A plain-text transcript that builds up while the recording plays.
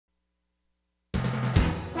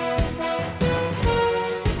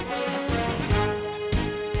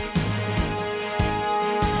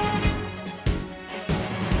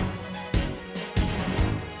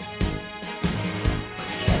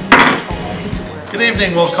Good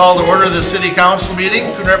evening. We'll call to order the City Council meeting,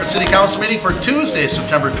 Coon Rapids City Council meeting for Tuesday,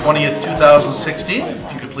 September 20th, 2016.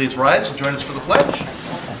 If you could please rise and join us for the pledge.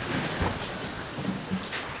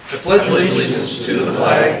 I pledge allegiance to the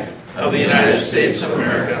flag of the United States of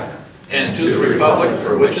America and to the republic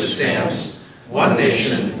for which it stands, one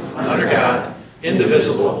nation, under God,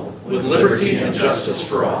 indivisible, with liberty and justice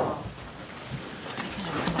for all.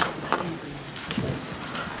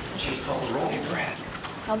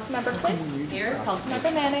 Councilmember Clint. Here.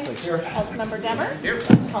 Councilmember Manning. Here. Councilmember Demmer. Here.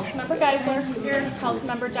 Councilmember Geisler. Here.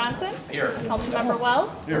 Councilmember Johnson. Here. Councilmember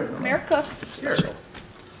Wells. Here. Mayor Cook. Here.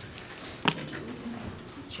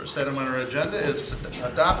 First item on our agenda is to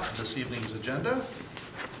adopt this evening's agenda.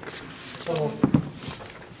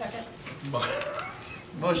 Second.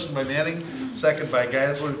 Motion by Manning, second by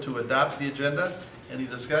Geisler to adopt the agenda. Any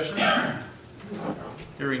discussion?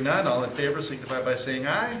 Hearing none, all in favor signify by saying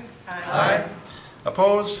aye. Aye.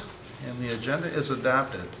 Opposed? And the agenda is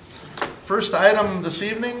adopted. First item this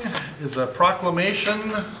evening is a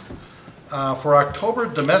proclamation for October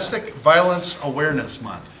Domestic Violence Awareness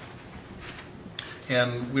Month.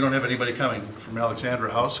 And we don't have anybody coming from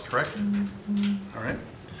Alexandra House, correct? All right.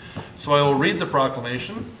 So I will read the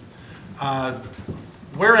proclamation.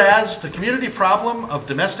 Whereas the community problem of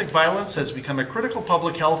domestic violence has become a critical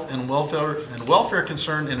public health and welfare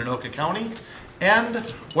concern in Anoka County, and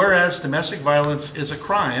whereas domestic violence is a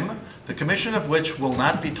crime, the commission of which will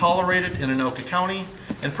not be tolerated in Anoka County,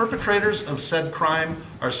 and perpetrators of said crime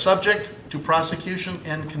are subject to prosecution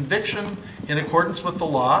and conviction in accordance with the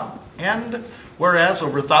law, and whereas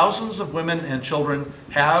over thousands of women and children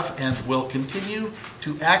have and will continue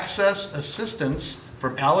to access assistance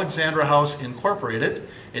from Alexandra House Incorporated,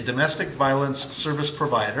 a domestic violence service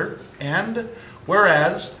provider, and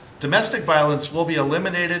whereas domestic violence will be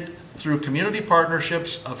eliminated through community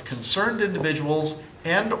partnerships of concerned individuals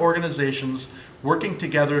and organizations working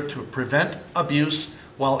together to prevent abuse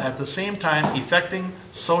while at the same time effecting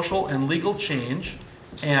social and legal change,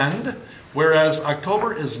 and whereas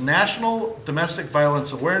October is National Domestic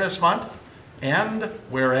Violence Awareness Month, and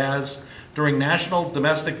whereas during National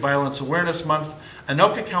Domestic Violence Awareness Month,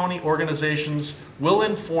 Anoka County organizations will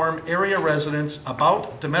inform area residents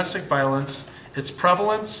about domestic violence, its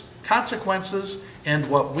prevalence, consequences, and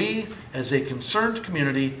what we, as a concerned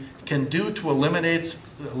community, can do to eliminate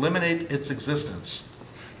its existence.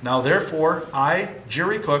 Now therefore, I,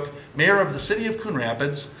 Jerry Cook, Mayor of the City of Coon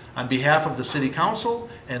Rapids, on behalf of the City Council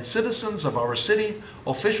and citizens of our city,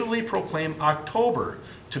 officially proclaim October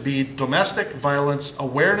to be Domestic Violence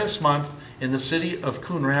Awareness Month in the City of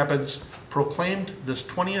Coon Rapids, proclaimed this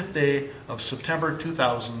 20th day of September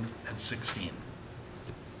 2016.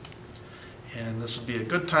 And this would be a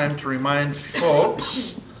good time to remind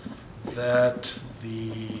folks that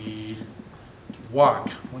the walk,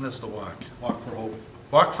 when is the walk? Walk for Hope.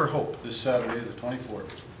 Walk for Hope. This Saturday, the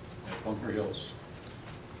 24th, at Bunker Hills.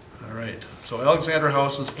 All right. So Alexandra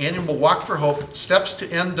House's annual Walk for Hope, Steps to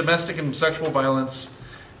End Domestic and Sexual Violence.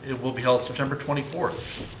 It will be held September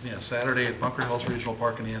 24th. Yeah, Saturday at Bunker Hills Regional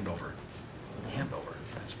Park in Andover. Andover,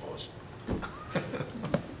 I suppose.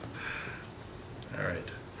 All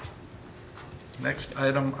right. Next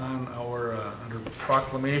item on our under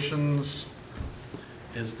proclamations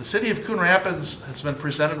is the City of Coon Rapids has been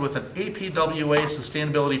presented with an APWA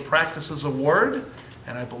Sustainability Practices Award,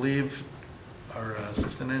 and I believe our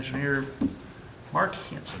Assistant Engineer Mark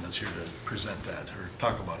Hansen is here to present that or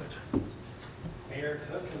talk about it. Mayor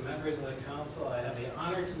Cook and members of the council, I have the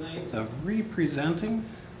honor tonight of representing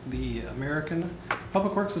the American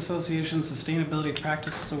Public Works Association Sustainability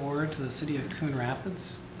Practices Award to the City of Coon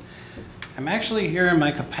Rapids. I'm actually here in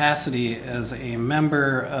my capacity as a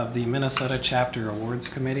member of the Minnesota Chapter Awards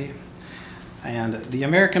Committee. And the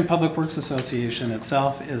American Public Works Association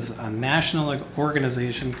itself is a national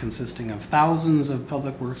organization consisting of thousands of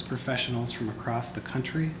public works professionals from across the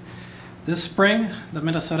country. This spring, the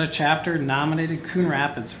Minnesota chapter nominated Coon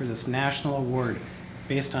Rapids for this national award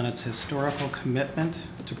based on its historical commitment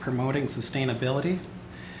to promoting sustainability.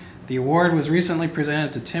 The award was recently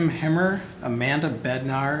presented to Tim Himmer, Amanda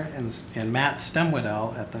Bednar, and Matt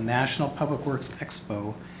Stemwedel at the National Public Works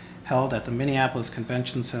Expo held at the Minneapolis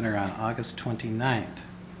Convention Center on August 29th.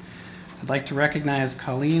 I'd like to recognize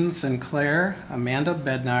Colleen Sinclair, Amanda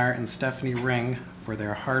Bednar, and Stephanie Ring for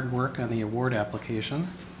their hard work on the award application.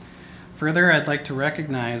 Further, I'd like to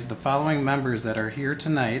recognize the following members that are here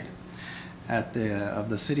tonight of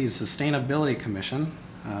the city's Sustainability Commission.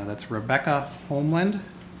 That's Rebecca Homeland,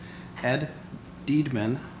 Ed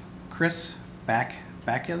Deedman, Chris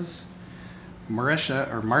Bacchus, Marcia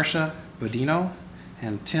Bodino,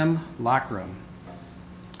 and Tim Lockram.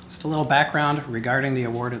 Just a little background regarding the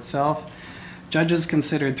award itself. Judges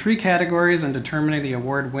considered 3 categories in determining the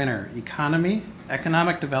award winner: economy,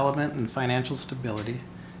 economic development and financial stability,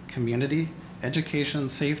 community, education,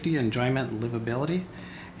 safety, enjoyment, and livability,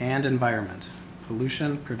 and environment,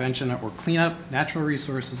 pollution, prevention or cleanup, natural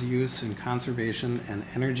resources use and conservation, and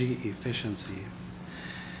energy efficiency.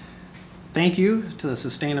 Thank you to the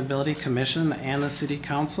Sustainability Commission and the City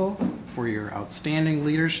Council for your outstanding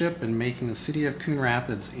leadership in making the City of Coon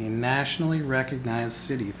Rapids a nationally recognized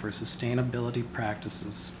city for sustainability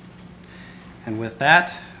practices. And with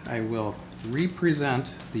that, I will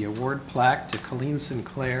represent the award plaque to Colleen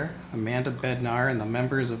Sinclair, Amanda Bednar, and the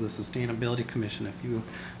members of the Sustainability Commission. If you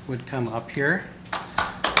would come up here.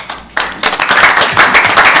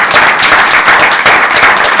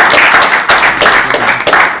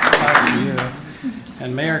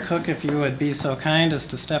 And Mayor Cook, if you would be so kind as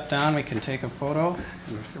to step down, we can take a photo.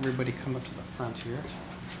 And everybody come up to the front here.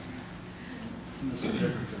 This is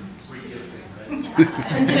different than free gifting, right?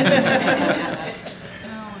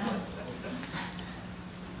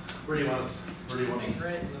 Where do you want us? Where do you want me?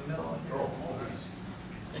 Right in the middle.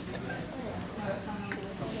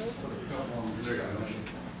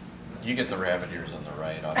 You get the rabbit ears on the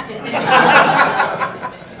right.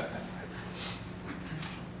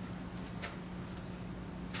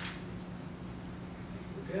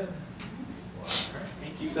 Good.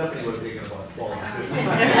 Thank you. Stephanie would have taken about 12 or 15.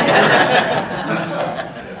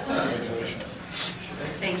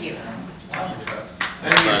 Thank you.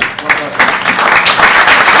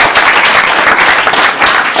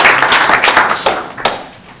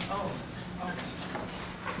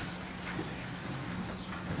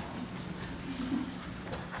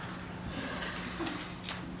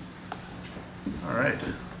 All right.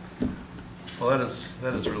 Well, that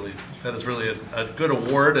is really a good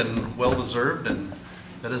award and well deserved, and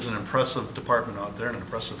that is an impressive department out there and an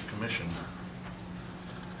impressive commission.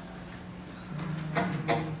 Now,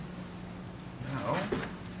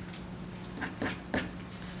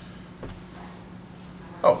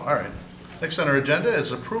 all right. Next on our agenda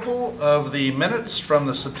is approval of the minutes from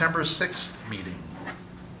the September 6th meeting.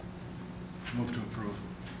 Move to approve.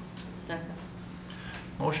 Second.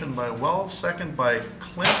 Motion by Wells, second by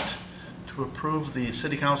Clint, to approve the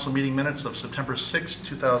City Council meeting minutes of September 6,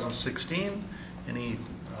 2016. Any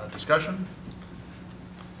discussion?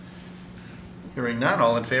 Hearing none,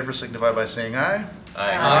 all in favor signify by saying aye.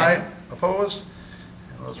 Aye. Aye. Opposed?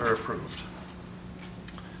 And those are approved.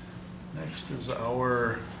 Next is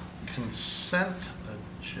our consent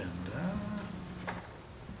agenda.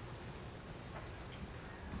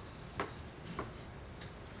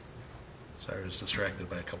 Sorry, I was distracted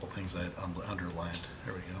by a couple things I had underlined.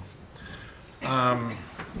 Here we go.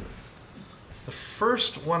 The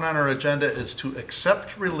first one on our agenda is to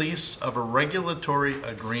accept release of a regulatory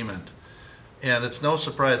agreement. And it's no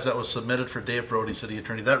surprise that was submitted for Dave Brody, City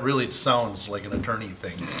Attorney. That really sounds like an attorney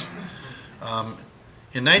thing.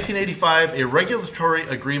 In 1985, a regulatory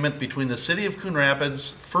agreement between the City of Coon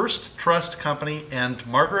Rapids, First Trust Company, and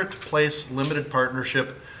Margaret Place Limited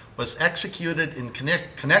Partnership was executed in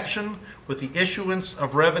connection with the issuance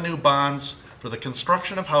of revenue bonds for the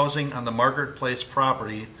construction of housing on the Margaret Place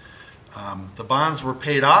property. The bonds were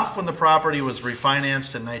paid off when the property was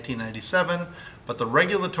refinanced in 1997, but the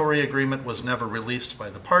regulatory agreement was never released by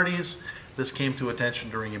the parties. This came to attention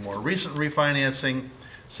during a more recent refinancing.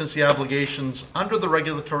 Since the obligations under the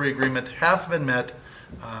regulatory agreement have been met,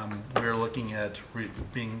 we're looking at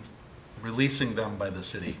releasing them by the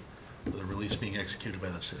city, the release being executed by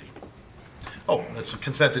the city. Oh, that's a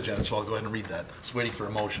consent agenda, so I'll go ahead and read that. It's waiting for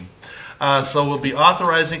a motion. So we'll be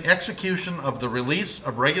authorizing execution of the release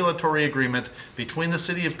of regulatory agreement between the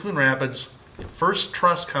City of Coon Rapids, First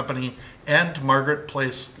Trust Company, and Margaret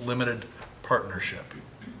Place Limited Partnership.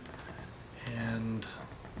 And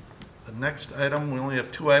the next item, we only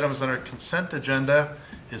have 2 items on our consent agenda,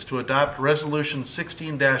 is to adopt Resolution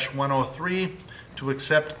 16-103 to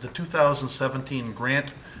accept the 2017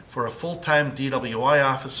 grant for a full-time DWI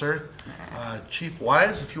officer. Chief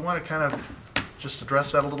Wise, if you want to kind of just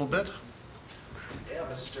address that a little bit. Yeah,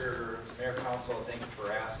 Mr. Mayor Council, thank you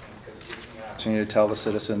for asking, because it gives me an opportunity to tell the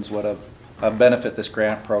citizens what a benefit this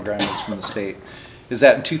grant program is from the state. Is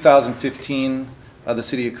that in 2015, the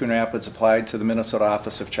City of Coon Rapids applied to the Minnesota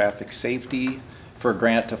Office of Traffic Safety for a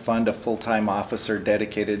grant to fund a full-time officer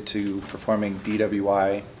dedicated to performing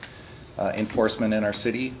DWI enforcement in our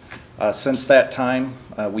city. Since that time,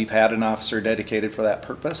 we've had an officer dedicated for that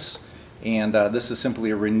purpose, and this is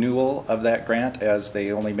simply a renewal of that grant, as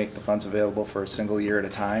they only make the funds available for a single year at a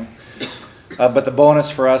time. But the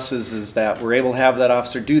bonus for us is that we're able to have that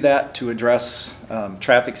officer do that to address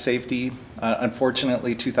traffic safety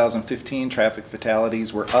Unfortunately, 2015 traffic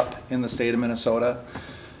fatalities were up in the state of Minnesota.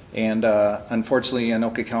 And unfortunately,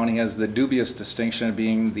 Anoka County has the dubious distinction of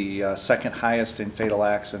being the second highest in fatal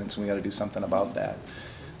accidents, and we got to do something about that.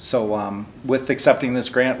 So with accepting this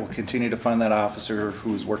grant, we'll continue to fund that officer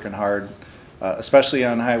who's working hard, especially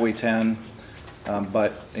on Highway 10,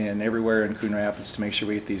 but everywhere in Coon Rapids, to make sure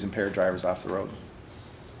we get these impaired drivers off the road.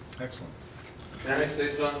 Excellent. Can I say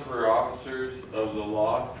something for officers of the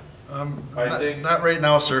law? Not right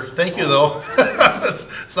now, sir. Thank you, though.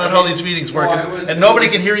 It's not how these meetings work. No, And nobody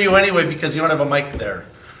can hear you anyway because you don't have a mic there.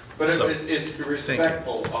 But So, it's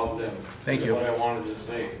respectful of them. Thank is you. what I wanted to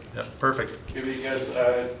say. Yeah, perfect. Because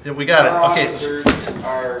Yeah, we got our it. Okay. officers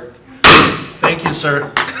are. Thank you, sir.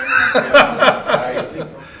 I-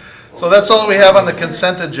 So that's all we have on the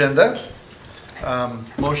consent agenda.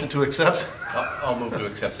 Motion to accept. I'll move to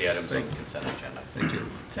accept the items on the consent agenda. Thank you.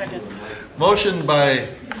 Second. Motion by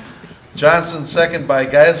Johnson, second by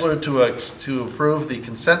Geisler to approve the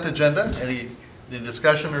consent agenda. Any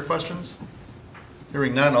discussion or questions?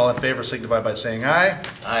 Hearing none, all in favor signify by saying aye.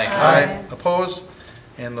 Aye. Opposed?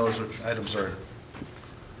 And those items are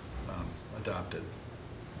adopted.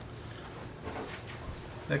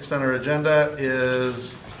 Next on our agenda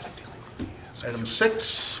is item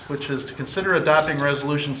 6, which is to consider adopting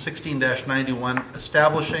resolution 16-91,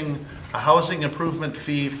 establishing a housing improvement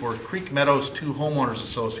fee for Creek Meadows 2 Homeowners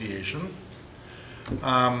Association.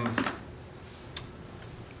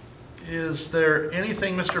 Is there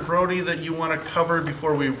anything, Mr. Brody, that you want to cover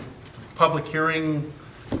before public hearing,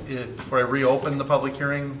 before I reopen the public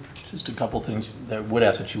hearing? Just a couple things that would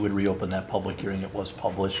ask that you would reopen that public hearing. It was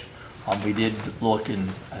published. We did look, and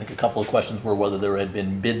I think a couple of questions were whether there had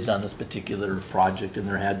been bids on this particular project, and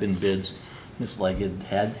there had been bids. Ms. Leggett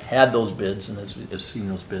had those bids and has seen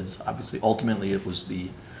those bids. Obviously, ultimately, it was the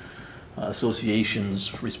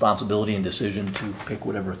association's responsibility and decision to pick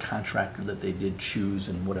whatever contractor that they did choose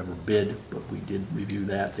and whatever bid, but we did review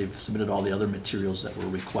that. They've submitted all the other materials that were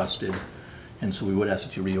requested, and so we would ask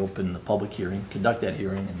that you reopen the public hearing, conduct that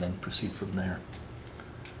hearing, and then proceed from there.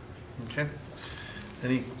 Okay.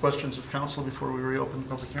 Any questions of council before we reopen the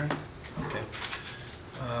public hearing? Okay.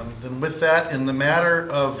 Then with that, in the matter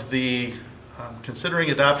of the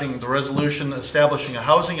considering adopting the resolution establishing a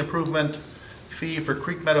housing improvement fee for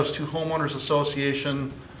Creek Meadows 2 Homeowners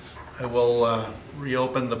Association, I will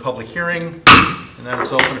reopen the public hearing, and then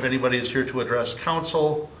it's open if anybody is here to address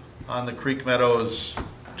council on the Creek Meadows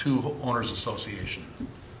 2 Owners Association.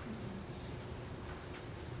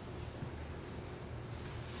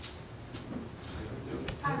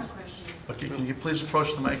 I have a question. Okay, can you please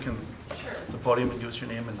approach the mic and the podium and give us your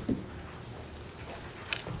name and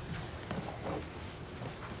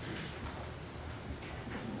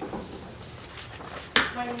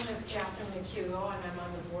My name is Catherine McHugh, and I'm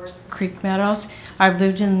on the board for Creek Meadows. I've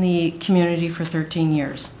lived in the community for 13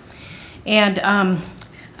 years. And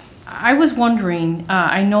I was wondering,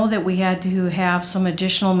 I know that we had to have some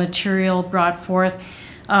additional material brought forth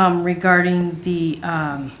regarding the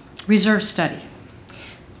reserve study.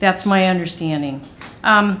 That's my understanding.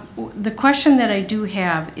 The question that I do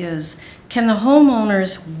have is, can the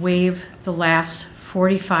homeowners waive the last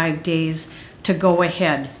 45 days to go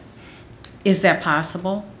ahead? Is that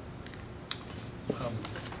possible?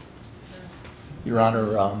 Your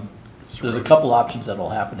Honor, there's a couple options that will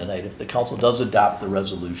happen tonight. If the council does adopt the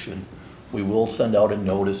resolution, we will send out a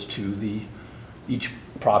notice to each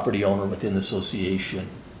property owner within the association.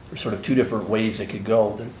 There's sort of two different ways it could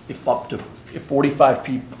go. If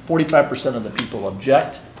 45% of the people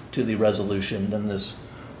object to the resolution, then this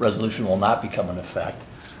resolution will not become in effect.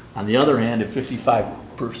 On the other hand, if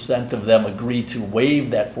 55% of them agree to waive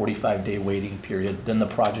that 45-day waiting period, then the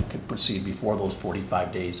project could proceed before those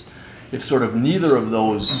 45 days. If sort of neither of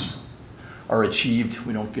those are achieved,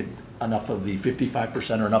 we don't get enough of the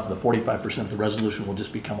 55% or enough of the 45%, the resolution will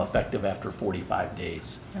just become effective after 45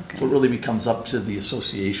 days. Okay. So it really becomes up to the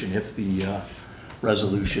association if the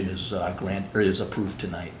resolution is approved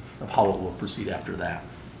tonight, of how it will proceed after that.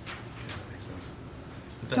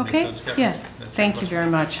 Did that make Okay, sense, Catherine? yes. That's your Thank you question? very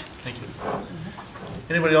much. Thank you.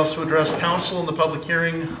 Anybody else to address council in the public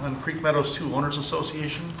hearing on Creek Meadows 2 Owners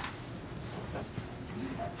Association?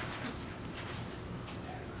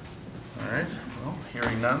 All right, well,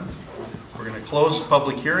 hearing none, we're going to close the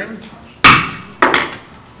public hearing. And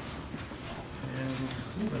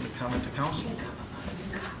let me comment to council.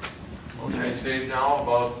 Can I say now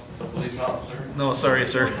about the police officer? No, sorry,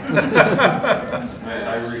 sir.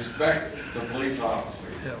 I respect the police officer.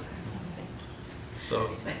 Yeah.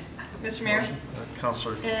 So, Mr. Mayor,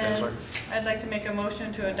 Councilor and Gensler. I'd like to make a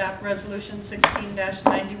motion to adopt Resolution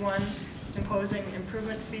 16-91 imposing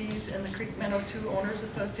improvement fees in the Creek Meadow 2 Owners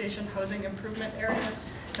Association Housing Improvement Area,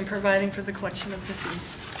 and providing for the collection of the fees.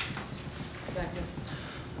 Second.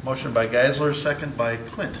 Motion by Geisler, second by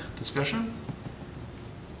Clint. Discussion?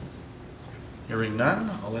 Hearing none,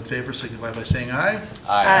 all in favor signify by saying aye.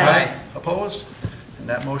 Aye. Opposed? And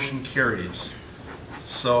that motion carries.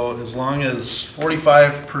 So as long as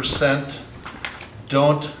 45%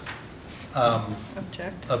 don't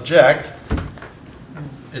object,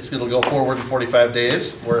 it'll go forward in 45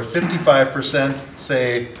 days, where if 55%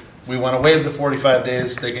 say we want to waive the 45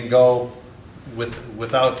 days, they can go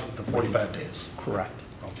without the 45 days. Correct.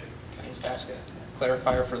 Okay. Can I just ask a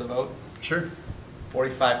clarifier for the vote? Sure.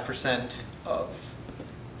 45% of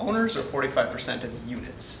owners or 45% of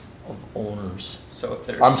units? Of owners. So if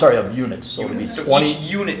there's. I'm sorry, of units, so it would be units. So 20. each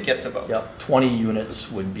unit gets a vote? Yep, 20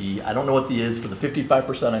 units would be, I don't know what the is for the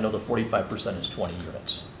 55%, I know the 45% is 20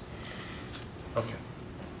 units. Okay,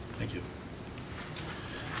 thank you.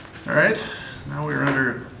 All right, now we're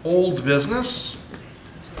under old business.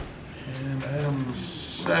 And item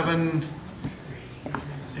 7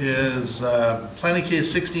 is planning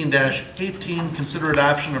case 16-18, consider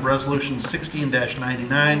adoption of resolution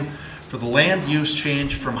 16-99 for the land use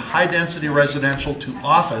change from high-density residential to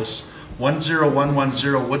office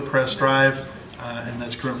 10110 Woodcrest Drive, and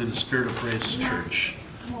that's currently the Spirit of Grace Church.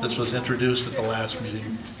 This was introduced at the last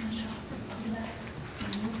meeting.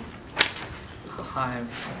 Hi.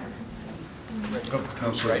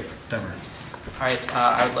 Councilor Demmer. All right,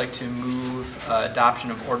 I would like to move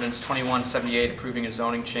adoption of ordinance 2178 approving a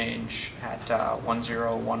zoning change at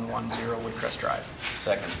 10110 Woodcrest Drive.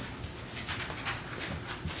 Second.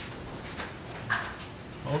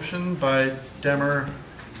 Motion by Demmer,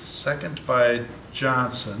 second by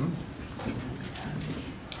Johnson.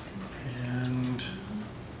 And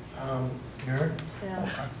Gary? Yeah.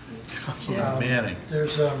 Councilman Manning.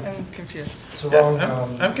 There's, I'm confused. it's a Yeah,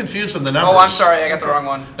 wrong, I'm confused on the numbers. Oh, I'm sorry, I got the wrong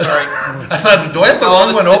one. Sorry. I thought, do I have the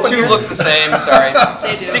wrong one open The two here? look the same, sorry.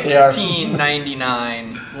 They do.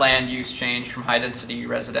 1699 land use change from high density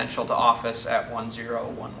residential to office at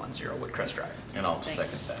 10110 Woodcrest Drive. And I'll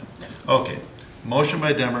second that. Okay. Motion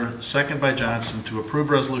by Demmer, second by Johnson to approve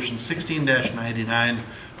resolution 16-99,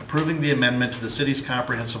 approving the amendment to the city's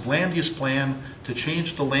comprehensive land use plan to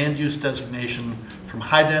change the land use designation from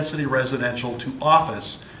high-density residential to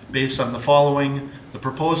office based on the following. The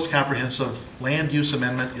proposed comprehensive land use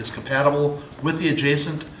amendment is compatible with the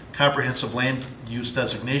adjacent comprehensive land use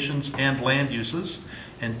designations and land uses.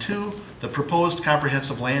 And 2, the proposed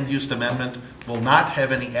comprehensive land use amendment will not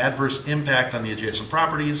have any adverse impact on the adjacent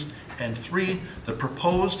properties. And 3, the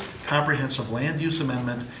proposed comprehensive land use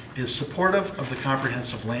amendment is supportive of the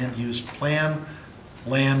comprehensive land use plan,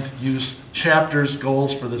 land use chapter's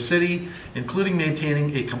goals for the city, including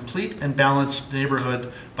maintaining a complete and balanced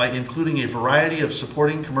neighborhood by including a variety of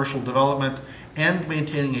supporting commercial development and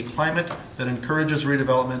maintaining a climate that encourages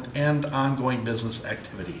redevelopment and ongoing business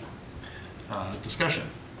activity. Discussion.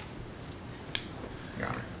 Your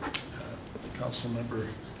Honor. Councilmember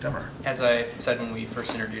Demmer. As I said when we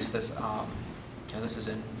first introduced this, this is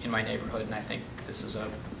in my neighborhood, and I think this is a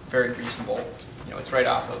very reasonable, it's right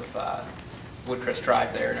off of Woodcrest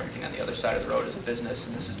Drive there, and everything on the other side of the road is a business,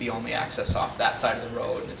 and this is the only access off that side of the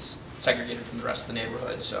road, and it's segregated from the rest of the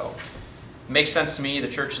neighborhood, so it makes sense to me. The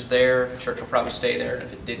church is there, the church will probably stay there, and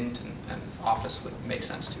if it didn't, and office would make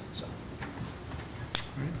sense too, so.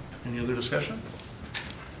 All right. Any other discussion?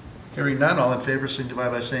 Hearing none, all in favor signify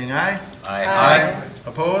by saying aye. Aye. Aye.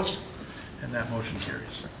 Opposed? And that motion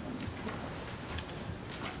carries.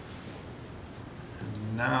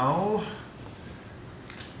 And now,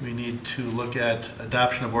 we need to look at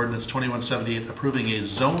adoption of ordinance 2178 approving a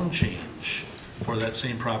zone change for that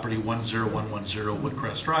same property, 10110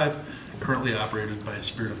 Woodcrest Drive, currently operated by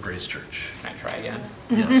Spirit of Grace Church. Can I try again?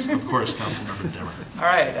 Yes, of course, Councilmember Demmer. All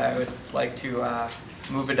right, I would like to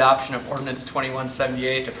move adoption of ordinance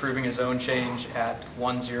 2178 approving a zone change at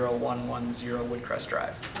 10110 Woodcrest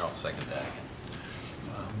Drive. I'll second that.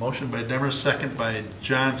 Motion by Demmer, second by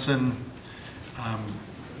Johnson.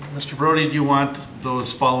 Mr. Brody, do you want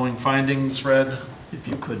those following findings read? If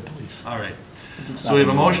you could, please. All right. So we have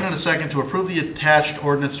a motion and a second to approve the attached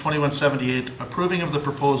ordinance 2178, approving of the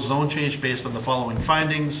proposed zone change based on the following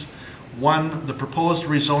findings. 1, the proposed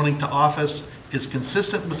rezoning to office is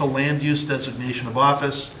consistent with the land use designation of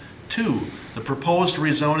office. 2, the proposed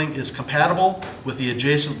rezoning is compatible with the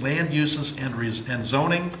adjacent land uses and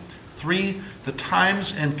zoning. 3, the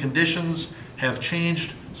times and conditions have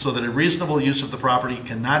changed so that a reasonable use of the property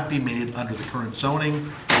cannot be made under the current zoning.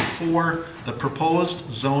 And 4, the proposed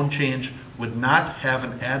zone change would not have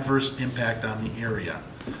an adverse impact on the area.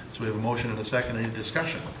 So we have a motion and a second. Any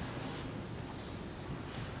discussion?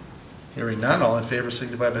 Hearing none, all in favor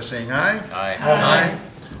signify by saying aye. Aye. Aye.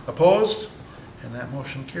 Opposed? And that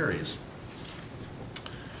motion carries.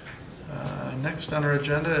 Next on our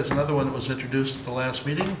agenda is another one that was introduced at the last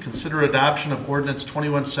meeting. Consider adoption of ordinance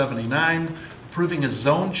 2179, approving a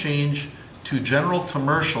zone change to general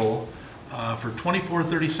commercial for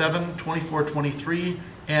 2437, 2423,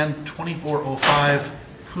 and 2405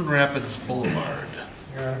 Coon Rapids Boulevard.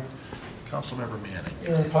 Your Honor, Councilmember Manning.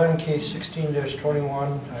 in planning case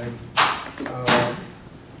 16-21, I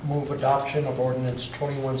move adoption of ordinance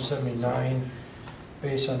 2179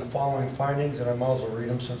 based on the following findings, and I might as well read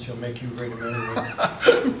them since you'll make you read them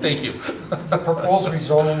anyway. Thank you. The proposed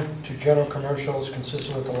rezoning to general commercial is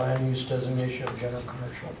consistent with the land use designation of general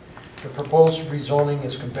commercial. The proposed rezoning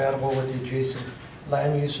is compatible with the adjacent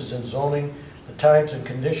land uses and zoning. The times and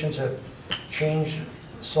conditions have changed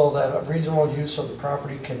so that a reasonable use of the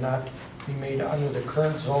property cannot be made under the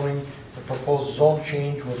current zoning. The proposed zone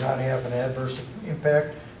change will not have an adverse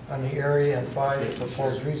impact on the area. And 5, the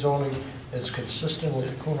proposed rezoning is consistent with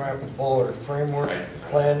the Coon Rapids Boulevard Framework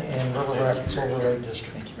Plan and River Rapids Overlay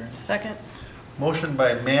District. Second. Motion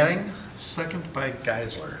by Manning, second by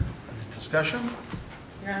Geisler. Any discussion?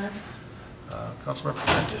 Your Honor, Councilmember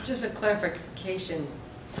Clint. just a clarification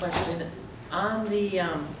question. On the,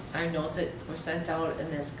 our notes that were sent out in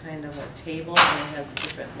this kind of a table, and it has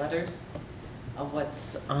different letters of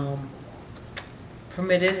what's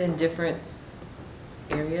permitted in different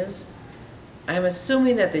areas. I'm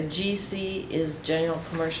assuming that the GC is general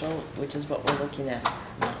commercial, which is what we're looking at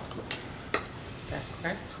now. Is that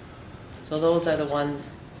correct? So those are the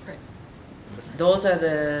ones, those are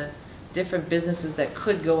the different businesses that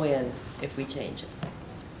could go in if we change it.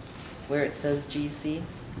 Where it says GC.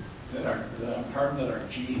 That are part that are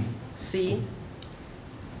G. C?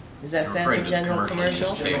 Is that You're sound referring to the general commercial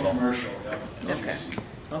commercial? use table. Commercial, yeah. Okay,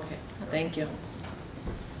 okay, thank you.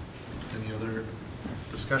 Any other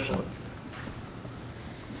discussion?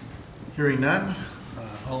 Hearing none,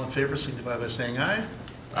 all in favor signify by saying aye.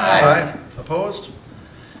 Aye. Opposed?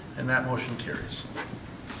 And that motion carries.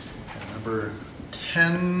 And number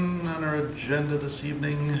 10 on our agenda this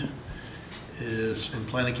evening is in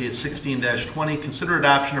planning case 16-20, consider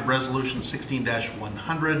adoption of resolution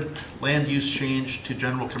 16-100, land use change to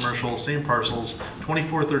general commercial, same parcels,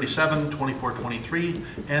 2437, 2423,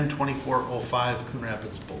 and 2405 Coon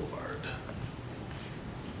Rapids Boulevard.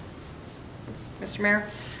 Mr. Mayor,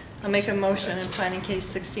 I'll make a motion in planning case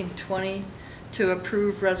 1620 to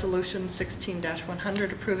approve resolution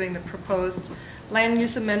 16-100, approving the proposed land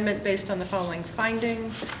use amendment based on the following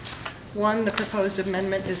findings. 1, the proposed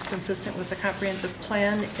amendment is consistent with the comprehensive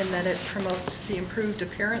plan in that it promotes the improved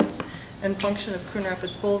appearance and function of Coon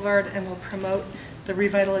Rapids Boulevard and will promote the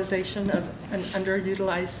revitalization of an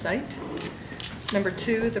underutilized site. Number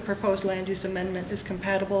 2, the proposed land use amendment is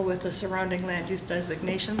compatible with the surrounding land use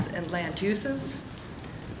designations and land uses.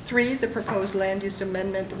 3, the proposed land use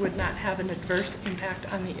amendment would not have an adverse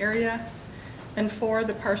impact on the area. And 4,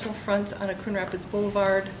 the parcel fronts on a Coon Rapids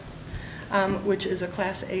Boulevard, which is a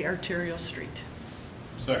Class A arterial street.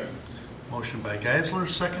 Second. Motion by Geisler,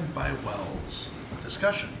 second by Wells.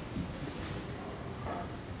 Discussion.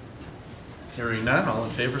 Hearing none, all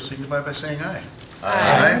in favor signify by saying aye.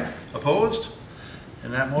 Aye. Opposed?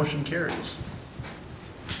 And that motion carries.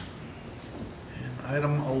 And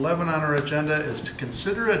item 11 on our agenda is to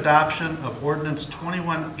consider adoption of ordinance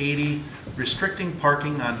 2180 restricting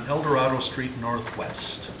parking on El Dorado Street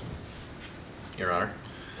Northwest. Your Honor,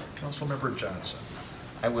 Councilmember Johnson.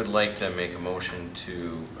 I would like to make a motion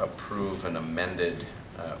to approve an amended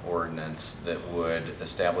ordinance that would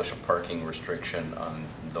establish a parking restriction on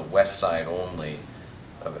the west side only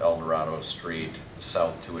of El Dorado Street,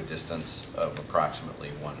 south to a distance of approximately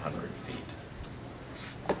 100 feet.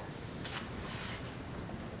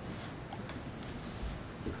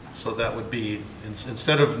 So that would be,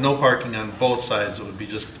 instead of no parking on both sides, it would be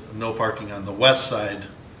just no parking on the west side,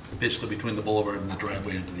 basically between the boulevard and the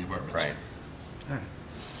driveway into the apartments. Right. All right.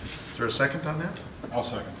 Is there a second on that? I'll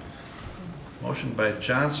second. Motion by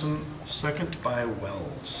Johnson, second by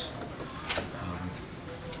Wells.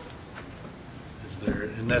 Is there,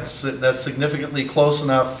 and that's significantly close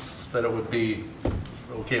enough that it would be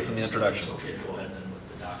okay from the introduction? Okay, go ahead then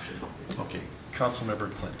with adoption. Okay,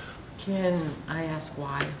 Councilmember Clint. Can I ask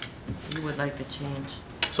why you would like the change?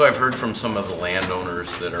 So I've heard from some of the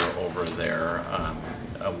landowners that are over there,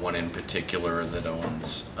 one in particular that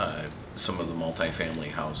owns some of the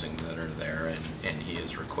multifamily housing that are there, and he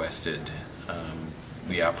has requested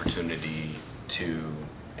the opportunity to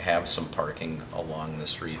have some parking along the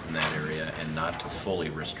street in that area and not to fully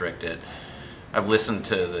restrict it, I've listened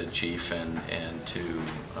to the chief and to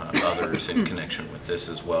others in connection with this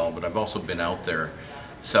as well, but I've also been out there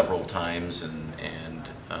several times and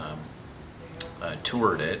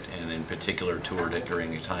toured it, and in particular toured it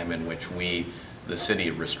during a time in which the city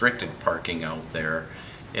restricted parking out there,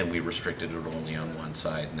 and we restricted it only on one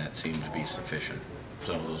side, and that seemed to be sufficient.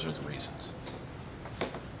 So those are the reasons.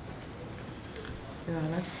 Your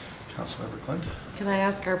Honor, Councilmember Clint? can I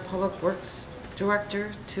ask our Public Works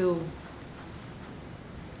Director to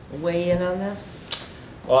weigh in on this?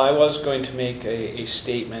 Well, I was going to make a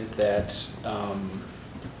statement that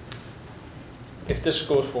if this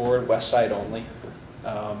goes forward, west side only,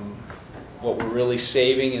 what we're really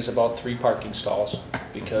saving is about 3 parking stalls,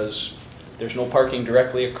 because there's no parking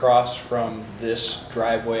directly across from this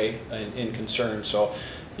driveway in concern. So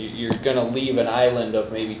you're going to leave an island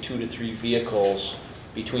of maybe 2 to 3 vehicles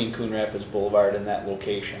between Coon Rapids Boulevard and that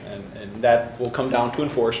location. And that will come down to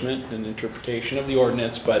enforcement and interpretation of the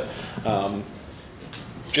ordinance, but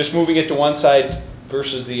just moving it to one side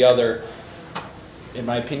versus the other, in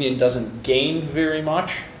my opinion, doesn't gain very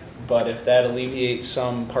much. But if that alleviates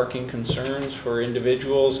some parking concerns for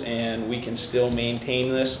individuals and we can still maintain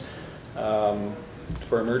this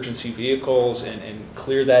for emergency vehicles and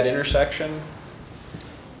clear that intersection,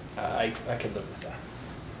 I could live with that.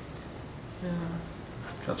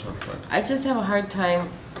 I just have a hard time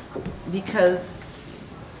because,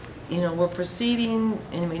 you know, we're proceeding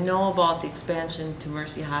and we know about the expansion to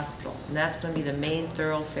Mercy Hospital, and that's going to be the main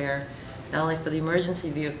thoroughfare, not only for the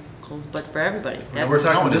emergency vehicles, but for everybody. No, we're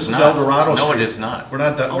talking, this is El Dorado Street. No, it is not. We're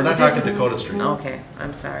not talking Dakota Street. Okay,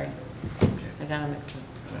 I'm sorry. I got them mixed up.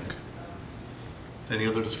 Okay. Any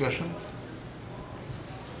other discussion?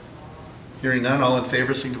 Hearing none, all in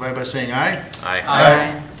favor signify by saying aye. Aye.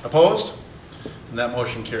 Aye. Opposed? And that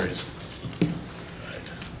motion carries.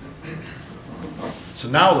 So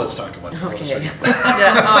now let's talk about Dakota Okay. Street. Oh,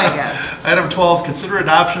 I got it. Item 12, consider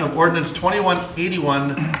adoption of ordinance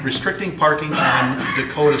 2181 restricting parking on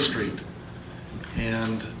Dakota Street.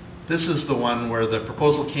 And this is the one where the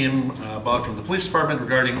proposal came about from the police department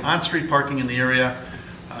regarding on-street parking in the area.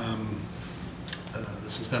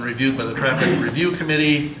 This has been reviewed by the Traffic Review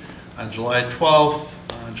Committee on July 12th.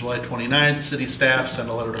 On July 29th, city staff sent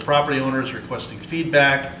a letter to property owners requesting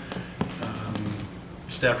feedback.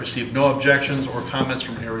 Staff received no objections or comments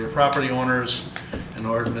from area property owners. An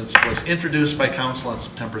ordinance was introduced by council on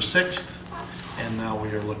September 6th, and now we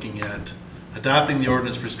are looking at adopting the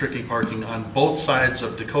ordinance restricting parking on both sides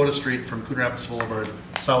of Dakota Street from Coon Rapids Boulevard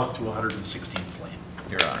south to 116th Lane.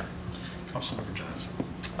 Your Honor. Councilmember Johnson.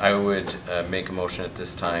 I would make a motion at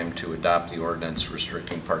this time to adopt the ordinance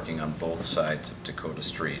restricting parking on both sides of Dakota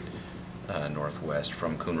Street northwest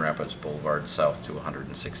from Coon Rapids Boulevard south to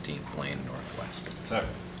 116th Lane northwest. Second.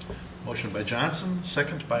 Motion by Johnson,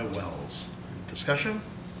 second by Wells. Discussion?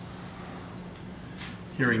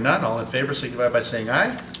 Hearing none, all in favor signify by saying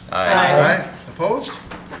aye. Aye. Aye. Opposed?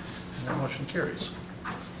 And that motion carries.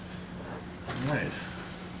 All right.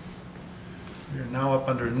 We are now up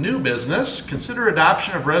under new business. Consider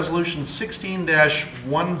adoption of resolution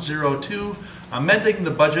 16-102, amending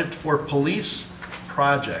the budget for police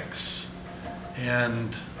projects.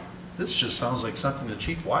 And this just sounds like something that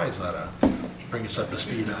Chief Wise ought to bring us up to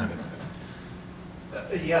speed on.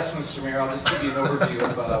 Yes, Mr. Mayor, I'll just give you an overview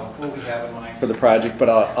of what we have in mind for the project, but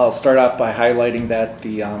I'll start off by highlighting that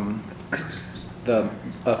the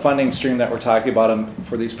funding stream that we're talking about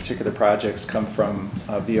for these particular projects come from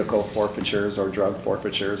vehicle forfeitures or drug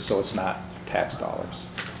forfeitures, so it's not tax dollars.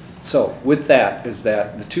 So with that is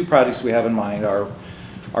that the 2 projects we have in mind are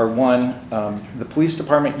one, the police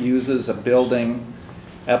department uses a building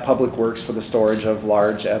at Public Works for the storage of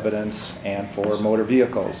large evidence and for motor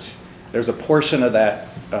vehicles. There's a portion of that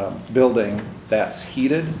building that's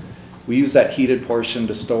heated. We use that heated portion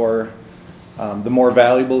to store the more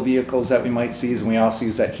valuable vehicles that we might seize, and we also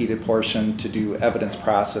use that heated portion to do evidence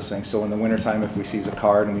processing. So in the wintertime, if we seize a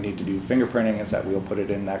car and we need to do fingerprinting, is that we'll put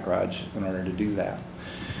it in that garage in order to do that.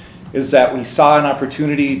 Is that we saw an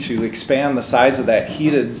opportunity to expand the size of that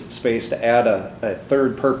heated space to add a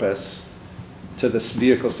 3rd purpose to this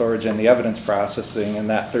vehicle storage and the evidence processing, and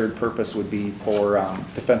that 3rd purpose would be for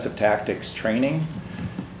defensive tactics training.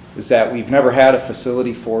 Is that we've never had a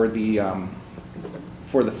facility for the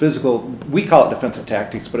physical, we call it defensive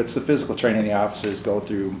tactics, but it's the physical training the officers go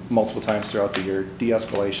through multiple times throughout the year,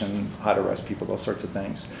 de-escalation, how to arrest people, those sorts of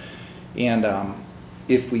things. And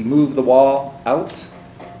if we move the wall out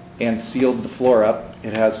and sealed the floor up,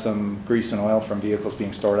 it has some grease and oil from vehicles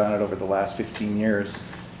being stored on it over the last 15 years,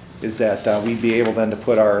 is that we'd be able then to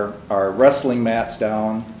put our wrestling mats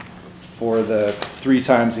down for the 3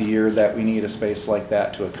 times a year that we need a space like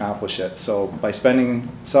that to accomplish it. So by spending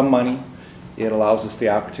some money, it allows us the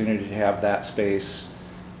opportunity to have that space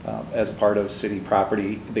as a part of city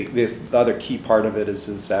property. The other key part of it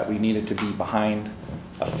is that we need it to be behind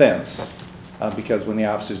a fence because when the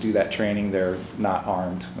officers do that training, they're not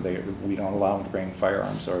armed. We don't allow them to bring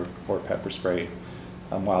firearms or pepper spray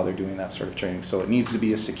while they're doing that sort of training. So it needs to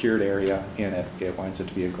be a secured area, and it winds up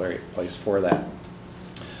to be a great place for that.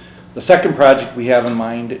 The second project we have in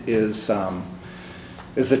mind is a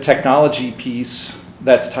technology piece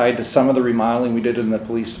that's tied to some of the remodeling we did in the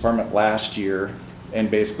police department last year, and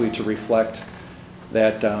basically to reflect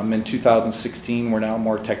that in 2016 we're now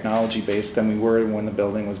more technology based than we were when the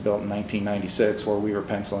building was built in 1996, where we were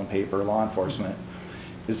pencil and paper law enforcement.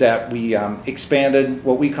 Is that we expanded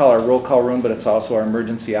what we call our roll call room, but it's also our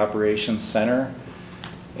emergency operations center.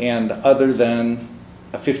 And other than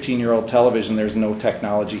a 15-year-old television, there's no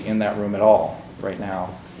technology in that room at all right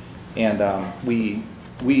now. And we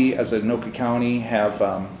as Anoka County have,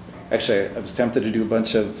 actually I was tempted to do a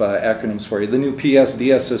bunch of acronyms for you. The new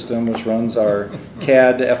PSDS system, which runs our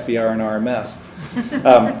CAD, FBR, and RMS.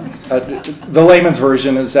 The layman's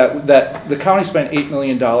version is that the county spent $8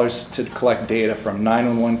 million to collect data from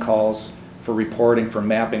 911 calls, for reporting, for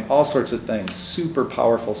mapping, all sorts of things. Super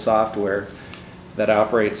powerful software that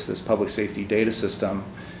operates this public safety data system.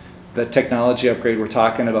 The technology upgrade we're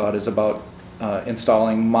talking about is about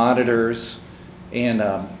installing monitors and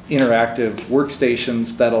interactive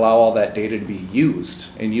workstations that allow all that data to be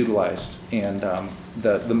used and utilized. And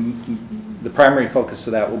the primary focus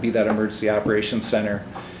of that will be that emergency operations center.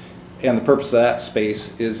 And the purpose of that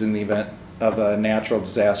space is in the event of a natural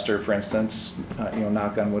disaster, for instance,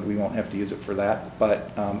 knock on wood, we won't have to use it for that,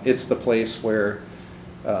 but it's the place where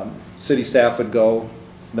city staff would go,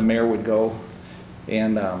 the mayor would go,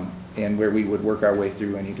 and where we would work our way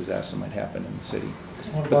through any disaster that might happen in the city.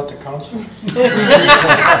 What about the council?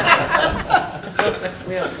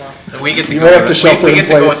 We get to You go. have to shelter we in get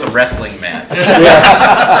to go place. with the wrestling match.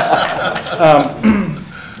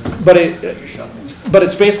 But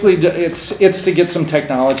it's basically it's to get some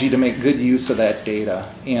technology to make good use of that data.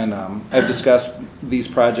 And I've discussed these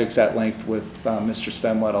projects at length with Mr.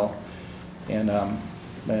 Stemwettle, and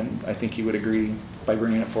I think he would agree by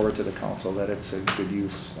bringing it forward to the council that it's a good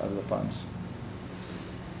use of the funds.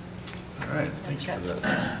 All right, thank you for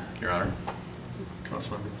that, Your Honor.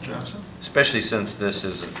 Councilmember Johnson? Especially since this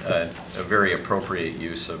is a very appropriate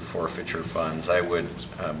use of forfeiture funds, I would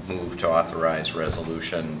move to authorize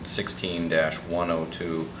Resolution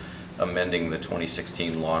 16-102, amending the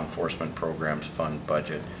 2016 Law Enforcement Programs Fund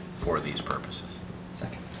budget for these purposes.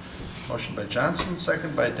 Second. Motion by Johnson,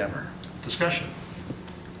 second by Demmer. Discussion.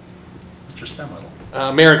 Mr. Stemwettle.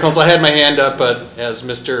 Mayor and Council, I had my hand up, but as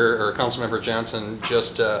Councilmember Johnson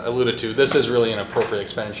just alluded to, this is really an appropriate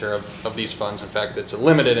expenditure of these funds. In fact, it's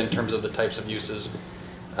limited in terms of the types of uses,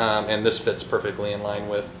 and this fits perfectly in line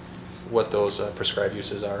with what those prescribed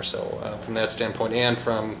uses are. So from that standpoint, and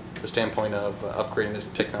from the standpoint of upgrading the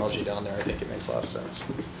technology down there, I think it makes a lot of sense.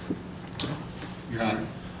 Your Honor,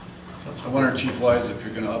 I wonder, Chief Wise, if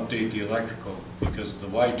you're going to update the electrical, because the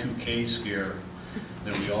Y2K scare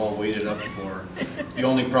that we all waited up for. The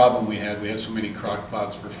only problem we had so many crock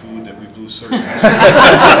pots for food that we blew circuits.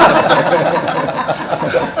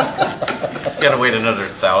 You gotta wait another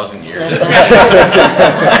 1,000 years.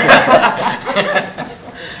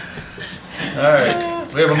 All right,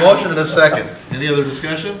 we have a motion and a second. Any other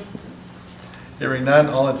discussion? Hearing none,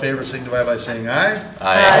 all in favor signify by saying aye.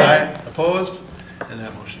 Aye. Aye. Opposed? And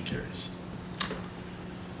that motion carries.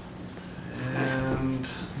 And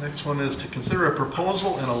next one is to consider a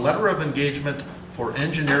proposal and a letter of engagement for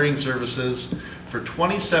engineering services for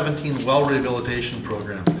 2017 well rehabilitation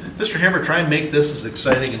program. Mr. Hammer, try and make this as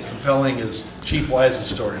exciting and compelling as Chief Wise's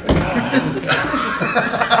story.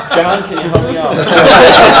 John, can you help me out?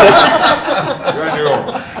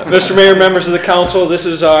 Mr. Mayor, members of the council, this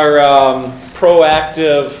is our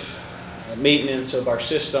proactive maintenance of our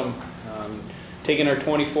system. Taking our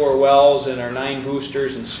 24 wells and our 9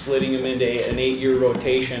 boosters and splitting them into an 8-year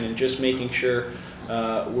rotation, and just making sure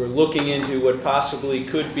we're looking into what possibly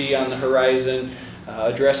could be on the horizon,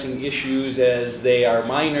 addressing issues as they are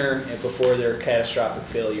minor and before they're catastrophic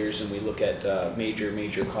failures, and we look at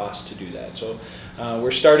major costs to do that. So we're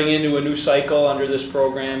starting into a new cycle under this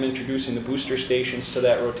program, introducing the booster stations to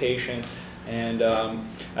that rotation. And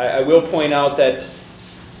I will point out that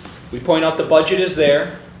we point out the budget is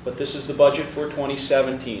there, but this is the budget for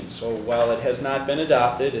 2017. So while it has not been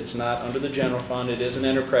adopted, it's not under the general fund, it is an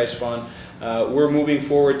enterprise fund. We're moving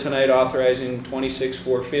forward tonight authorizing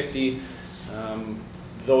 $26,450.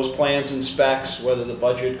 those plans and specs, whether the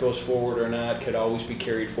budget goes forward or not, could always be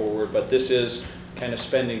carried forward, but this is kind of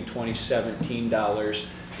spending 2017 dollars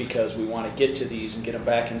because we want to get to these and get them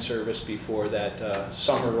back in service before that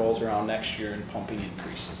summer rolls around next year and pumping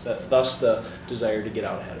increases. Thus the desire to get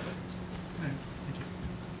out ahead of it. Okay, thank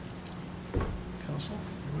you. Council,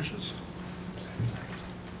 your wishes?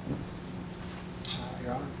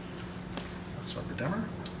 Your Honor. Councilmember Demmer?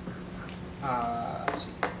 Let's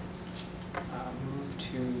see. Move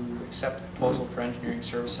to accept the proposal for engineering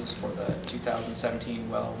services for the 2017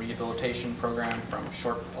 well rehabilitation program from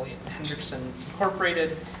Short Elliott Hendrickson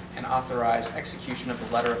Incorporated and authorize execution of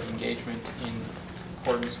the letter of engagement in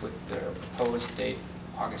accordance with their proposed date,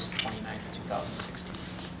 August 29th, 2016.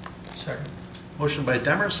 Second. Motion by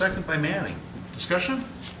Demmer, second by Manning. Discussion?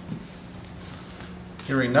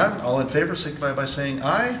 Hearing none, all in favor signify by saying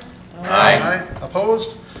aye. Aye.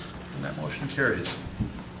 Opposed? And that motion carries.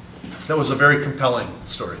 That was a very compelling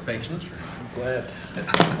story. Thanks, Mr. I'm glad.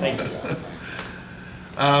 Thank you.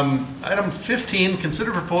 Item 15,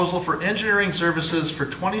 consider proposal for engineering services for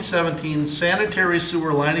 2017 sanitary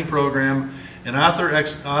sewer lining program and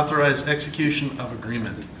authorize execution of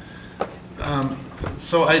agreement.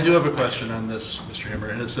 So I do have a question on this, Mr. Hammer,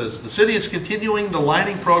 and it says, the city is continuing the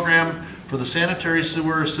lining program for the sanitary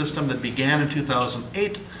sewer system that began in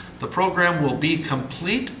 2008. The program will be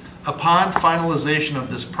complete upon finalization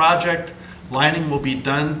of this project. Lining will be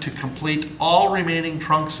done to complete all remaining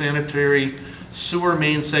trunk sanitary sewer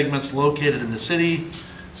main segments located in the city.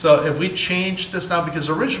 So if we change this now, because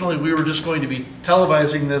originally we were just going to be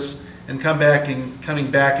televising this and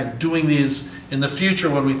coming back and doing these in the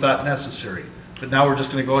future when we thought necessary. But now we're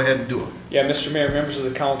just going to go ahead and do them. Yeah, Mr. Mayor, members of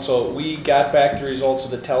the council, we got back the results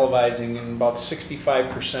of the televising in about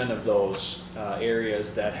 65% of those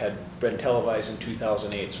areas that had been televised in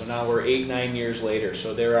 2008. So now we're 8-9 years later.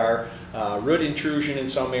 So there are root intrusion in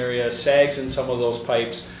some areas, sags in some of those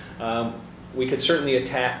pipes. We could certainly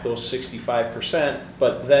attack those 65%,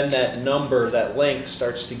 but then that number, that length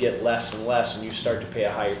starts to get less and less and you start to pay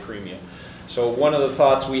a higher premium. So one of the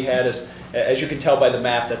thoughts we had is, as you can tell by the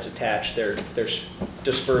map that's attached, they're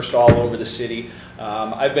dispersed all over the city.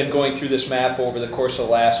 I've been going through this map over the course of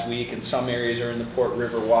last week, and some areas are in the Port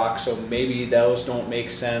River Walk, so maybe those don't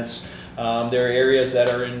make sense. There are areas that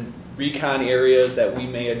are in recon areas that we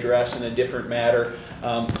may address in a different matter.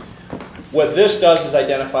 What this does is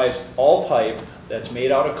identifies all pipe that's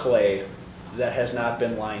made out of clay that has not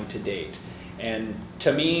been lined to date. And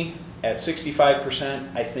to me, at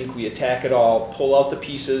 65%, I think we attack it all, pull out the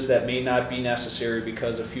pieces that may not be necessary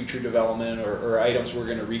because of future development or items we're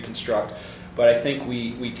going to reconstruct. But I think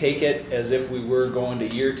we take it as if we were going to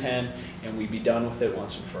year 10 and we'd be done with it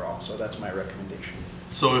once and for all. So that's my recommendation.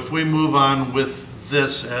 So if we move on with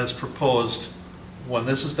this as proposed, when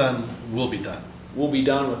this is done, we'll be done. We'll be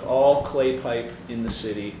done with all clay pipe in the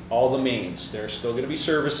city, all the mains. There are still going to be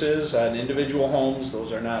services on individual homes.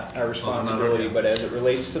 Those are not our responsibility, but as it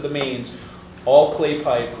relates to the mains, all clay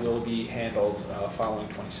pipe will be handled following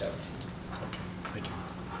 2017. Okay, thank you.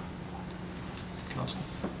 Council?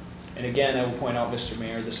 And again, I will point out, Mr.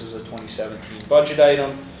 Mayor, this is a 2017 budget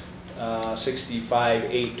item,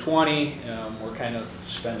 65,820. We're kind of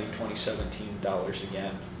spending 2017 dollars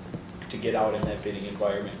again to get out in that bidding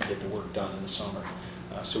environment and get the work done in the summer.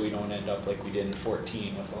 So we don't end up like we did in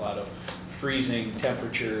 14 with a lot of freezing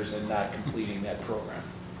temperatures and not completing that program.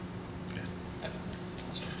 Okay.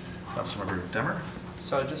 Councilmember Demmer?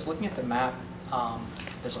 So just looking at the map,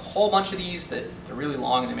 there's a whole bunch of these that they're really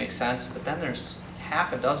long and they make sense, but then there's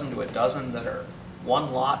half a dozen to a dozen that are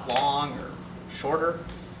one lot long or shorter.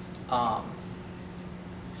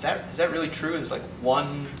 Is that really true? Is like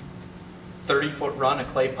one 30-foot run of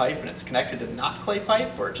clay pipe and it's connected to not clay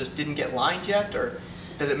pipe, or it just didn't get lined yet? Or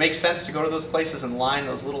does it make sense to go to those places and line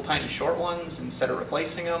those little tiny short ones instead of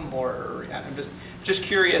replacing them? Or I'm just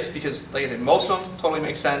curious because, like I said, most of them totally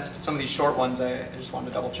make sense, but some of these short ones I just wanted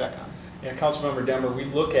to double check on. Yeah, Councilmember Demmer, we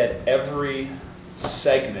look at every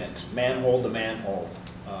segment, manhole to manhole,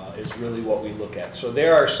 is really what we look at. So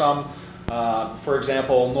there are some, for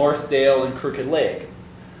example, Northdale and Crooked Lake.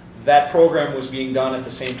 That program was being done at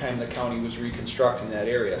the same time the county was reconstructing that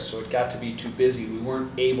area, so it got to be too busy. We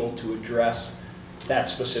weren't able to address that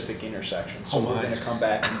specific intersection, so we're going to come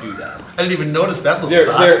back and do that. I didn't even notice that little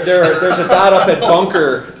dot. There's a dot up at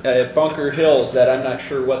Bunker Hills that I'm not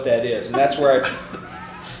sure what that is, and that's where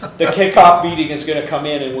the kickoff meeting is going to come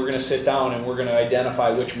in, and we're going to sit down and we're going to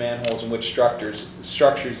identify which manholes and which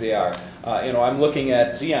structures they are. I'm looking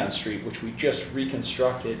at Zion Street, which we just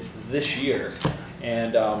reconstructed this year.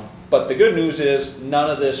 And but the good news is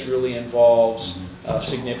none of this really involves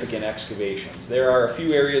significant excavations. There are a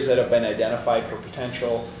few areas that have been identified for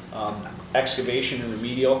potential excavation and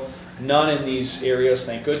remedial. None in these areas,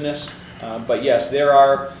 thank goodness. But yes,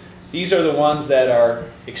 these are the ones that are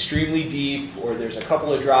extremely deep, or there's a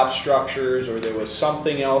couple of drop structures, or there was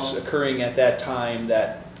something else occurring at that time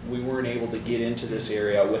that we weren't able to get into this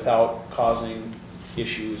area without causing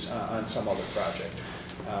issues on some other project.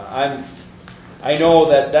 I know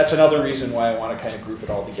that that's another reason why I want to kind of group it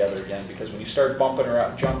all together again, because when you start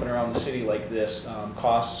jumping around the city like this,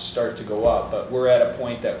 costs start to go up. But we're at a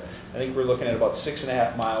point that I think we're looking at about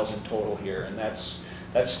 6.5 miles in total here, and that's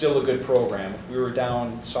still a good program. If we were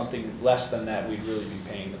down something less than that, we'd really be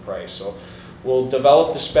paying the price. So we'll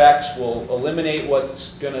develop the specs, we'll eliminate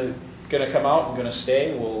what's gonna come out and gonna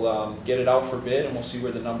stay, we'll get it out for bid, and we'll see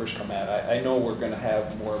where the numbers come at. I know we're gonna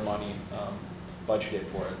have more money budgeted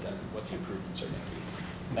for it than what the improvements are gonna be.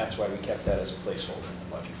 And that's why we kept that as a placeholder in the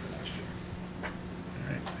budget for next year. All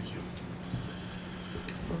right, thank you.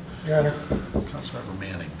 Your Honor. Councilmember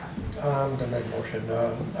Manning. I'm going to make a motion.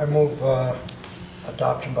 I move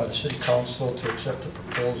adoption by the City Council to accept the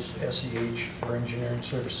proposed SEH for engineering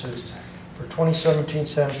services for 2017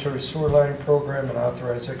 sanitary sewer line program and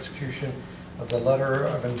authorize execution of the letter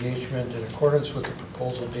of engagement in accordance with the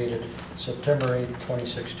proposal dated September 8,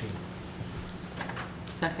 2016.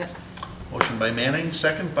 Second. Motion by Manning,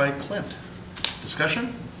 second by Clint.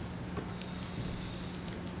 Discussion?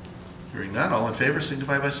 Hearing none, all in favor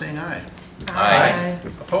signify by saying aye. Aye.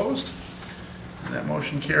 Opposed? And that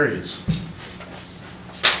motion carries.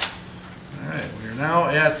 All right, we are now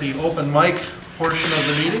at the open mic portion of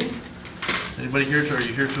the meeting. Anybody here are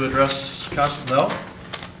you here to address council? No? All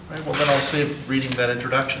right, well then I'll save reading that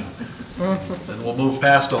introduction. Then we'll move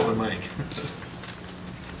past open mic.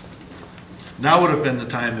 Now would have been the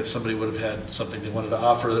time if somebody would have had something they wanted to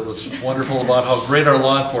offer that was wonderful about how great our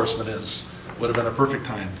law enforcement is. Would have been a perfect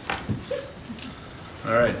time.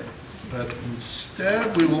 All right, but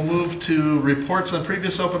instead we will move to reports on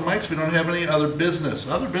previous open mics. We don't have any other business.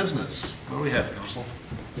 Other business. What do we have, Council?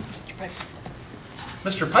 Mr. Piper.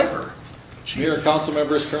 Mr. Piper. Chief. Mayor, council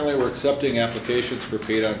members, currently we're accepting applications for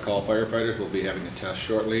paid-on-call firefighters. We'll be having a test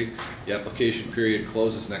shortly. The application period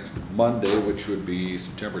closes next Monday, which would be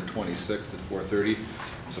September 26th at 4:30.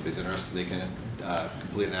 If somebody's interested, they can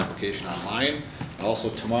complete an application online. Also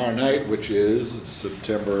tomorrow night, which is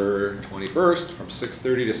September 21st, from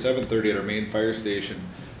 6:30 to 7:30 at our main fire station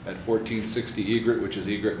at 1460 Egret, which is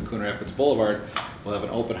Egret and Coon Rapids Boulevard. We'll have an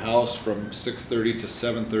open house from 6:30 to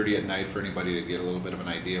 7:30 at night for anybody to get a little bit of an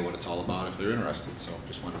idea what it's all about if they're interested. So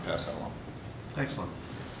just wanted to pass that along. Excellent.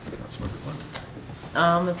 That's what we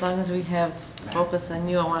want. As long as we have focus on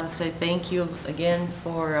you, I want to say thank you again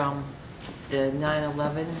for the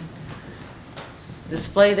 9/11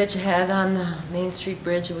 display that you had on the Main Street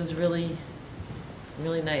Bridge. It was really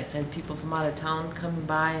nice. I had people from out of town coming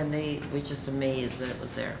by, and they were just amazed that it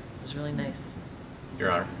was there. It was really nice.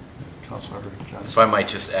 Your Honor. Councilmember Johnson. So I might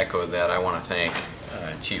just echo that. I want to thank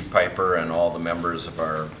Chief Piper and all the members of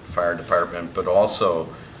our fire department, but also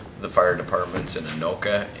the fire departments in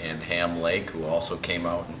Anoka and Ham Lake, who also came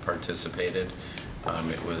out and participated.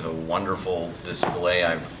 It was a wonderful display.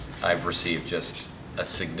 I've received just a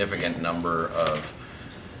significant number of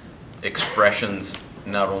expressions,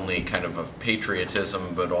 not only kind of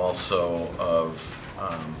patriotism, but also of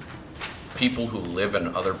people who live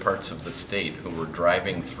in other parts of the state who were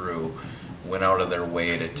driving through, went out of their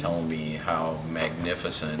way to tell me how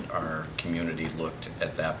magnificent our community looked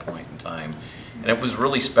at that point in time. And it was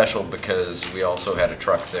really special because we also had a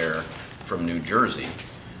truck there from New Jersey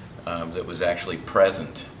that was actually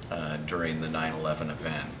present during the 9/11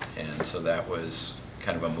 event. And so that was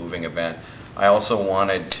kind of a moving event. I also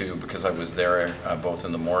wanted to, because I was there both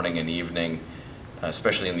in the morning and evening,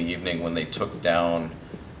 especially in the evening when they took down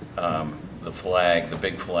the flag, the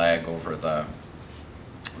big flag over the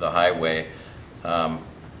highway,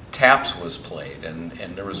 Taps was played,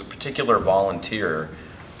 and there was a particular volunteer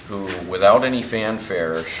who, without any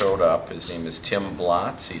fanfare, showed up. His name is Tim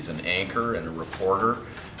Blotz. He's an anchor and a reporter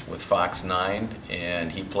with Fox 9,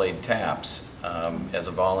 and he played Taps as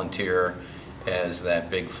a volunteer as that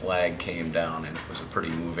big flag came down, and it was a pretty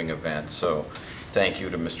moving event. So thank you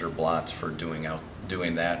to Mr. Blotz for doing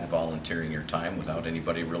that and volunteering your time without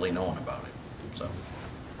anybody really knowing about it. So.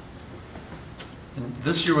 And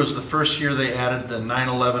this year was the first year they added the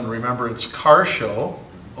 9/11 Remembrance Car Show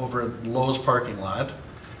over at Lowe's parking lot,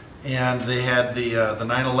 and they had the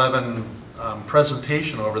 9/11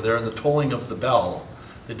 presentation over there and the tolling of the bell.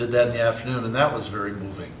 They did that in the afternoon, and that was very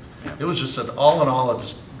moving. Yeah. It was just all in all, it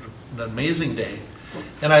was an amazing day.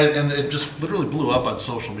 And it just literally blew up on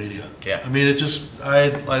social media. Yeah. I mean, it just,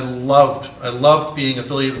 I loved being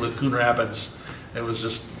affiliated with Coon Rapids. It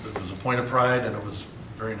was a point of pride, and it was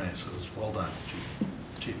very nice. It was well done,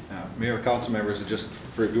 Chief. Mayor, council members, just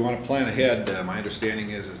for, if you want to plan ahead, my understanding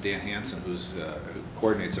is Dan Hansen, who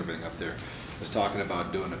coordinates everything up there, is talking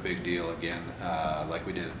about doing a big deal again, like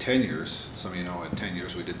we did at 10 years. Some of you know at 10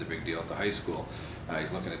 years we did the big deal at the high school.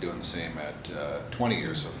 He's looking at doing the same at 20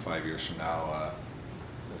 years, so 5 years from now,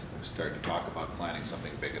 they're starting to talk about planning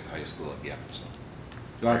something big at the high school again. So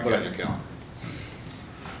you want to put it on your calendar.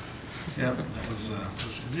 Yeah, that was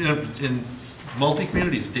in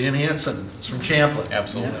multi-communities. Dan Hansen is from Champlin.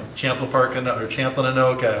 Absolutely. Champlin Park, or Champlin,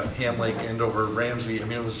 Anoka, Ham Lake, Andover, Ramsey. I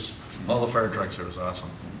mean, it was all the fire trucks. It was awesome.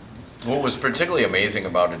 What was particularly amazing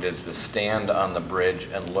about it is to stand on the bridge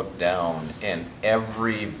and look down, and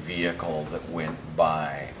every vehicle that went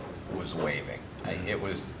by was waving. It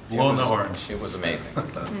was blowing the horns. It was amazing.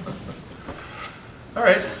 All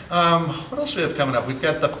right. What else do we have coming up? We've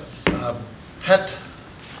got the pet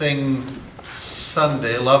thing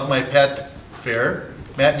Sunday. Love My Pet Fair.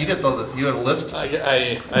 Matt, you had a list?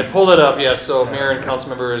 I pulled it up, yes. So Mayor and council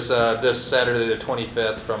members, this Saturday the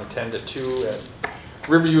 25th from 10 to 2 at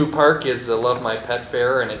Riverview Park is the Love My Pet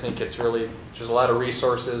Fair, and I think it's really, there's a lot of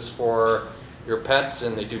resources for your pets,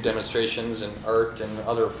 and they do demonstrations and art and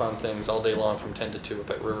other fun things all day long from 10 to 2 up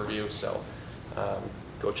at Riverview, so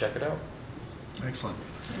go check it out. Excellent.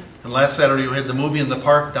 And last Saturday we had the movie in the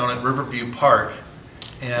park down at Riverview Park,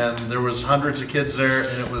 and there was hundreds of kids there,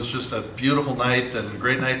 and it was just a beautiful night and a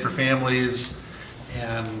great night for families,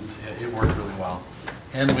 and it worked really well.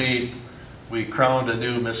 And we crowned a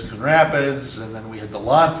new Miss Coon Rapids, and then we had the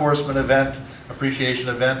law enforcement event, appreciation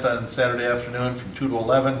event on Saturday afternoon from 2 to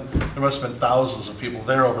 11. There must have been thousands of people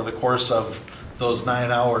there over the course of those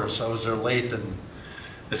 9 hours. I was there late, and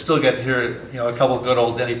I still get to hear, a couple of good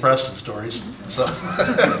old Denny Preston stories. So,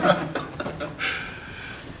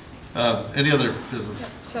 any other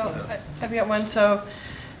business? So I've got one. So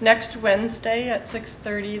next Wednesday at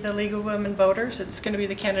 6:30, the League of Women Voters, it's going to be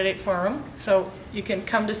the candidate forum. So you can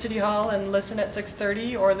come to City Hall and listen at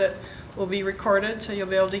 6:30, or that will be recorded, so you'll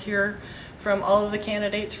be able to hear from all of the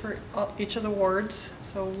candidates for each of the wards.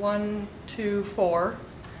 So 1, 2, 4.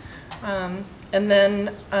 And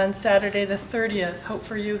then on Saturday the 30th, Hope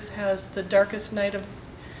for Youth has the Darkest Night of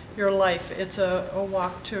Your Life. It's a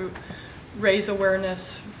walk to raise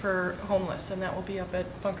awareness for homeless, and that will be up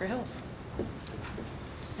at Bunker Hills.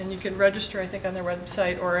 And you can register, I think, on their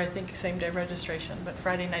website, or I think same-day registration, but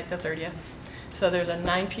Friday night the 30th. So there's a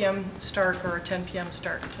 9 p.m. start or a 10 p.m.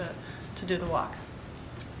 start to do the walk.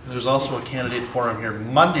 There's also a candidate forum here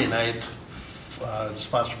Monday night,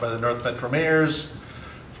 sponsored by the North Metro Mayors,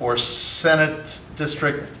 for Senate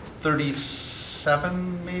District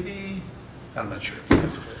 37, maybe? I'm not sure.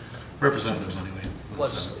 Representatives, anyway.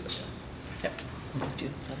 Legislative. Yep.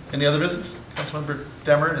 Any other business? Councilmember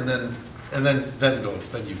Demmer, and then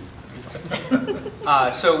you.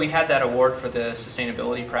 So we had that award for the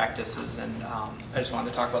sustainability practices, and I just wanted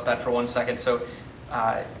to talk about that for 1 second. So,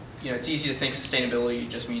 it's easy to think sustainability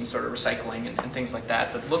just means sort of recycling and things like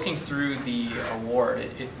that, but looking through the award,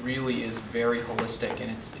 it really is very holistic,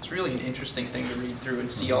 and it's really an interesting thing to read through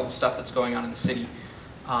and see all the stuff that's going on in the city.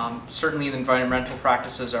 Certainly the environmental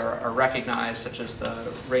practices are recognized, such as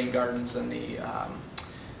the rain gardens and the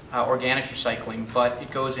organics recycling, but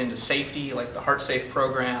it goes into safety, like the Heart Safe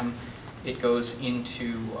program. It goes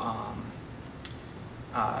into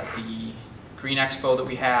the Green Expo that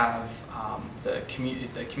we have, the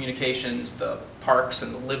communications, the parks,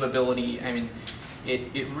 and the livability. I mean,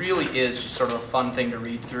 it really is just sort of a fun thing to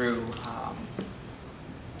read through.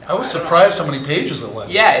 I was surprised how many pages it was.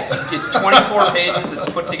 Yeah, it's 24 pages. It's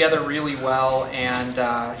put together really well, and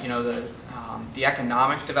the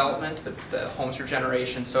economic development, the homes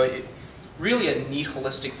regeneration. So it really a neat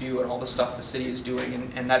holistic view at all the stuff the city is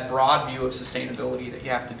doing, and that broad view of sustainability, that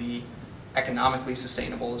you have to be economically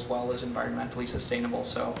sustainable as well as environmentally sustainable.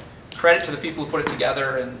 So credit to the people who put it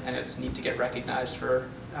together, and it's neat to get recognized for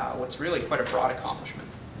what's really quite a broad accomplishment.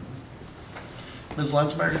 Ms.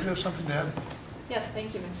 Lensmeyer, do you have something to add? Yes,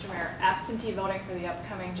 thank you, Mr. Mayor. Absentee voting for the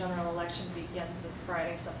upcoming general election begins this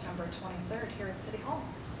Friday, September 23rd, here at City Hall.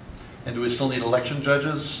 And do we still need election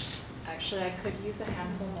judges? Actually, I could use a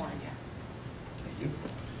handful more, yes. Thank you.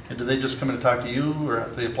 And do they just come in and talk to you, or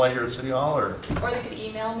do they apply here at City Hall, or? Or they could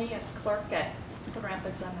email me at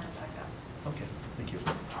clerk@therapidsmr.gov. Okay, thank you.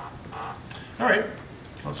 All right,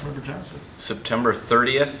 Councilmember Johnson. September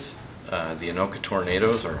 30th, the Anoka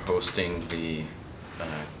Tornadoes are hosting the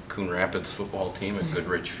Coon Rapids football team at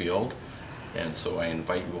Goodrich Field, and so I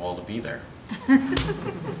invite you all to be there.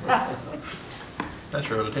 Not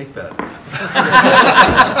sure how to take that.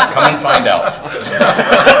 Come and find out.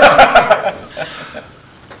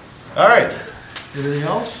 All right, anything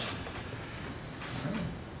else?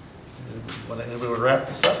 Anybody would wrap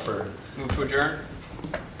this up, or? Move to adjourn?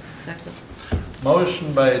 Second.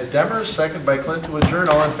 Motion by Demers, second by Clint to adjourn.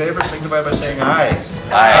 All in favor, signify by saying aye.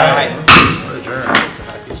 Aye. We're adjourned.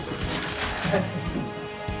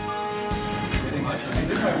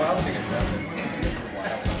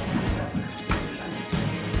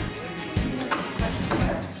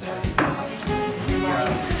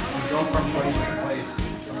 Don't